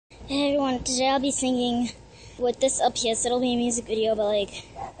Hey everyone, today I'll be singing with this up here, so it'll be a music video, but like,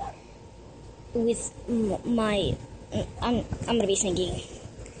 with my, I'm gonna be singing.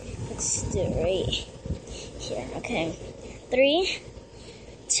 Let's do it right here, okay. 3,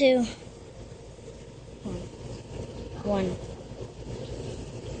 2, 1,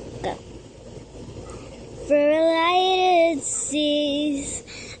 go. For lighted seas,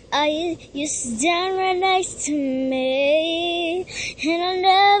 you stand right next to me, and I'll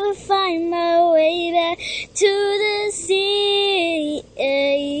never find my way back to the seas.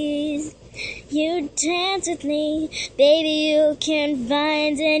 You dance with me, baby, you can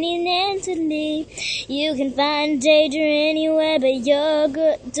find any dance with me. You can find danger anywhere, but your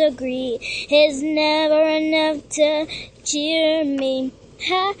good degree is never enough to cheer me.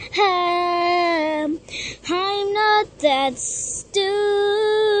 Ha ha, I'm not that stupid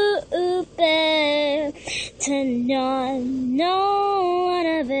to not know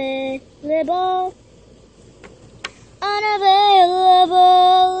unavailable. Unavailable,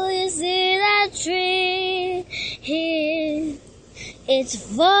 you see that tree here? It's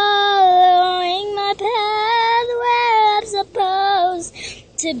following my path where I'm supposed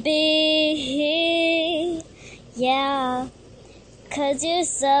to be. Yeah. 'Cause you're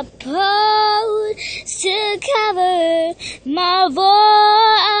supposed to cover my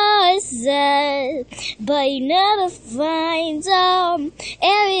voices, but you never find some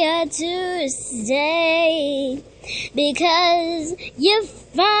area to stay, because you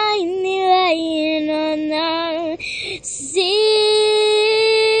find me laying on the sea.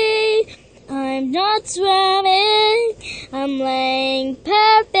 I'm not swimming, I'm laying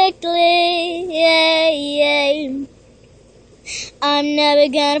perfectly, yeah. I'm never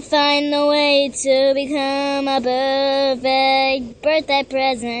gonna find the way to become a perfect birthday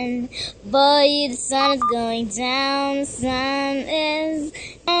present for you. The sun is going down, the sun is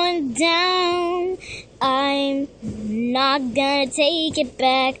going down. I'm not gonna take it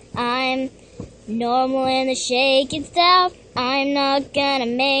back. I'm normal in the shaking stuff. I'm not gonna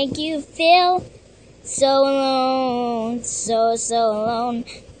make you feel so alone, so alone.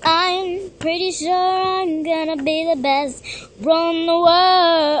 I'm pretty sure I'm gonna be the best run the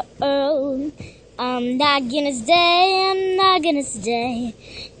world. I'm not gonna stay in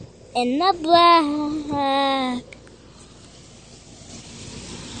the black.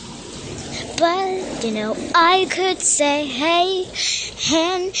 But, you know, I could say, hey,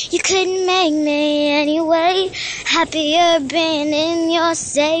 and you couldn't make me anyway happier being in your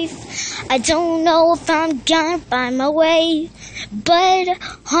safe. I don't know if I'm gonna find my way, but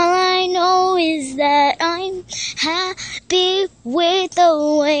all I know is that I'm happy with the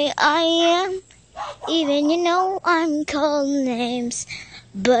way I am. Even, you know, I'm called names,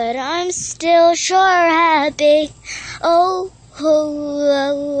 but I'm still sure happy. Oh, oh,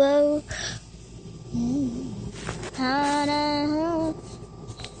 oh, oh.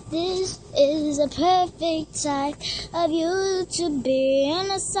 This is a perfect time of you to be on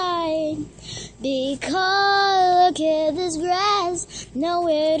the side, because look at this grass,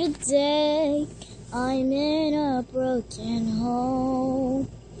 nowhere to take. I'm in a broken home.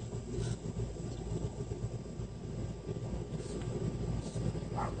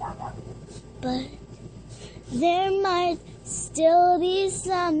 But there might still be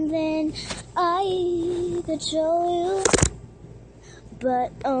something I could show you.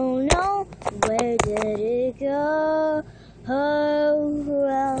 But oh no, where did it go? Oh,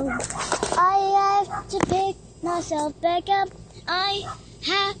 well, I have to pick myself back up. I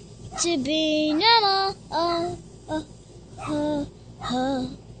have to be normal. Oh, oh, oh, oh.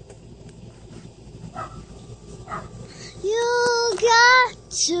 You got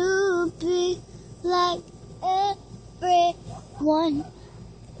to be like everyone.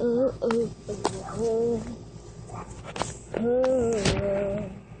 Ooh, ooh, ooh, ooh. Ooh.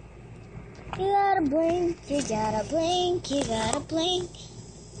 You gotta blink, you gotta blink, you gotta blink.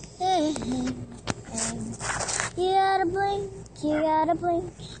 You gotta blink, you gotta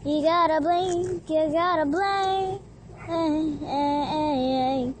blink, you gotta blink, you gotta blink.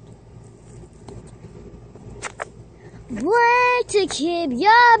 Blink to keep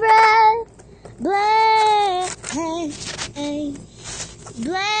your breath. Blink, blink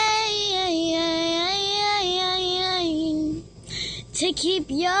to keep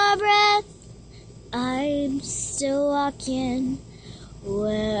your breath. I'm still walking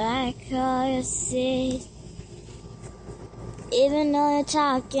where I call your seat. Even though you're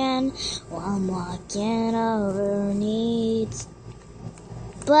talking while I'm walking over needs.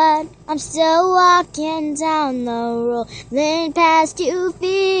 But I'm still walking down the road, then past your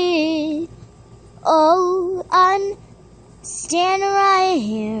feet. Oh, I'm standing right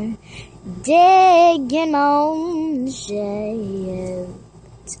here digging my own shit.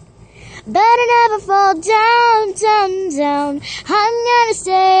 But I never fall down, down, down. I'm gonna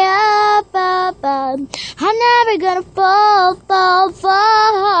stay up, up, up. I'm never gonna fall, fall,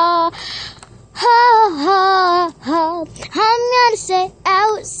 fall. Ha, ha, ha. I'm gonna stay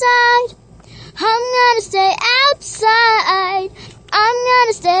outside. I'm gonna stay outside. I'm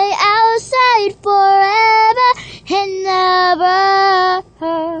gonna stay outside forever and never.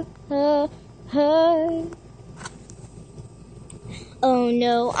 Oh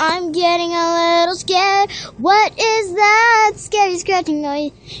no, I'm getting a little scared. What is that scary scratching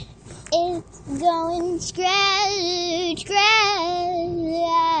noise? It's going scratch,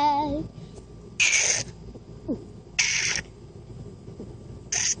 scratch.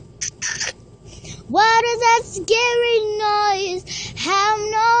 What is that scary noise? Have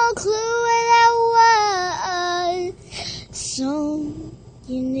no clue what that was. So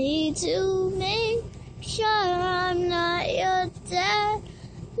you need to make sure I'm not your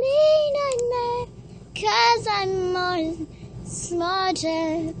deadly nightmare, 'cause I'm more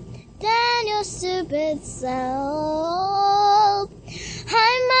smarter than your stupid self.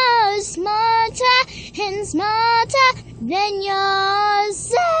 I'm more smarter and smarter than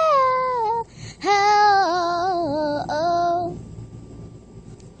yourself.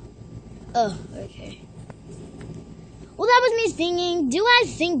 Oh, okay. Well, that was me singing. Do I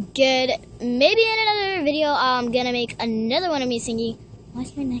sing good? Maybe in another video, I'm gonna make another one of me singing.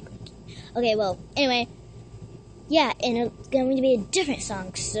 Why's my neck looking? Okay, well, anyway. Yeah, and it's going to be a different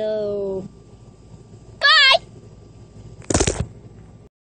song, so